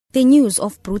The news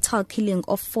of brutal killing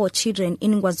of 4 children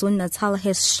in KwaZulu-Natal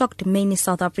has shocked many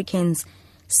South Africans.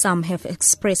 Some have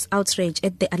expressed outrage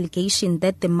at the allegation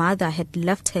that the mother had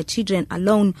left her children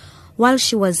alone while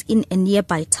she was in a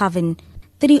nearby tavern.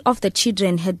 3 of the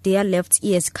children had their left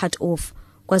ears cut off.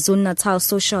 KwaZulu-Natal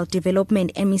Social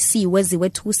Development MEC Weziwe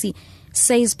Thusi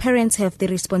says parents have the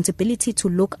responsibility to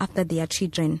look after their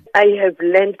children. I have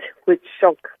learned with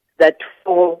shock that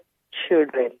 4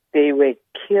 children, they were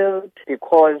killed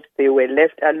because they were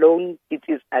left alone. It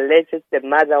is alleged the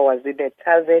mother was in a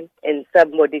tavern and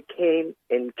somebody came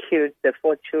and killed the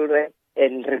 4 children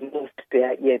and removed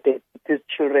their ear. These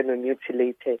children were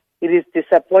mutilated. It is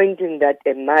disappointing that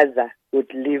a mother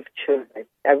would leave children.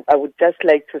 I would just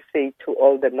like to say to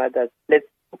all the mothers, let's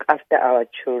look after our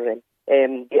children.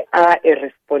 They are a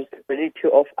responsibility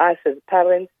of us as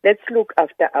parents. Let's look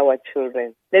after our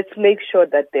children. Let's make sure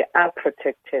that they are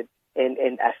protected and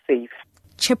are safe.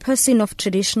 Chairperson of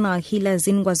Traditional Healers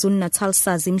in KwaZulu-Natal,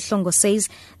 SAfm, says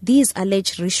these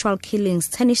alleged ritual killings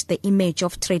tarnish the image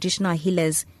of traditional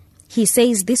healers. He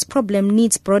says this problem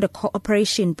needs broader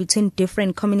cooperation between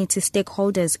different community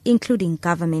stakeholders, including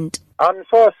government. I'm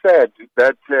so sad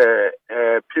that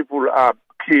people are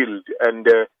killed and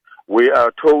we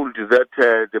are told that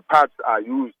the parts are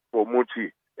used for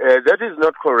muti. That is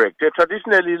not correct. A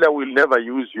traditional healer will never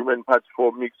use human parts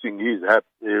for mixing his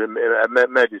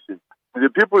medicine. The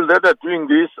people that are doing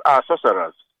this are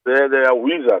sorcerers. They are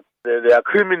wizards. They are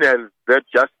criminals that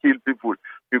just kill people.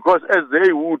 Because as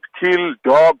they would kill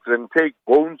dogs and take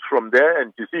bones from there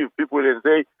and deceive people and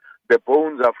say the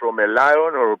bones are from a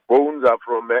lion or bones are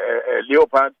from a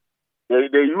leopard, they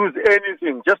use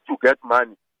anything just to get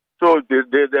money. So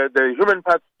the human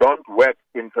parts don't work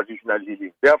in traditional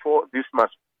healing. Therefore, this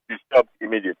must be stopped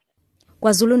immediately.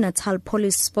 KwaZulu-Natal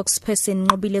police spokesperson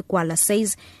Ncukeni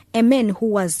says a man who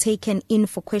was taken in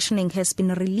for questioning has been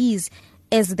released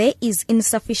as there is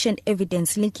insufficient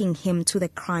evidence linking him to the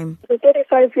crime. The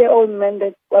 35-year-old man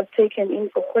that was taken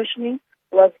in for questioning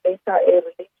was later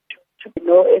released to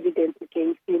no evidence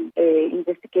against him.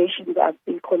 Investigations are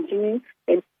still continuing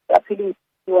and appealing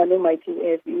to one might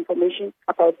have information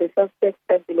about the suspect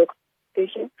at the local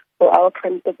station for our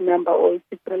crime stop number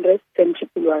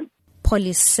 0600-101.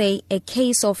 Police say a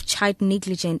case of child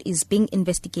negligence is being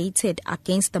investigated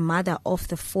against the mother of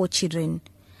the 4 children.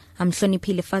 I'm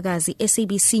Hloniphile Fakazi,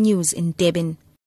 SABC News in Durban.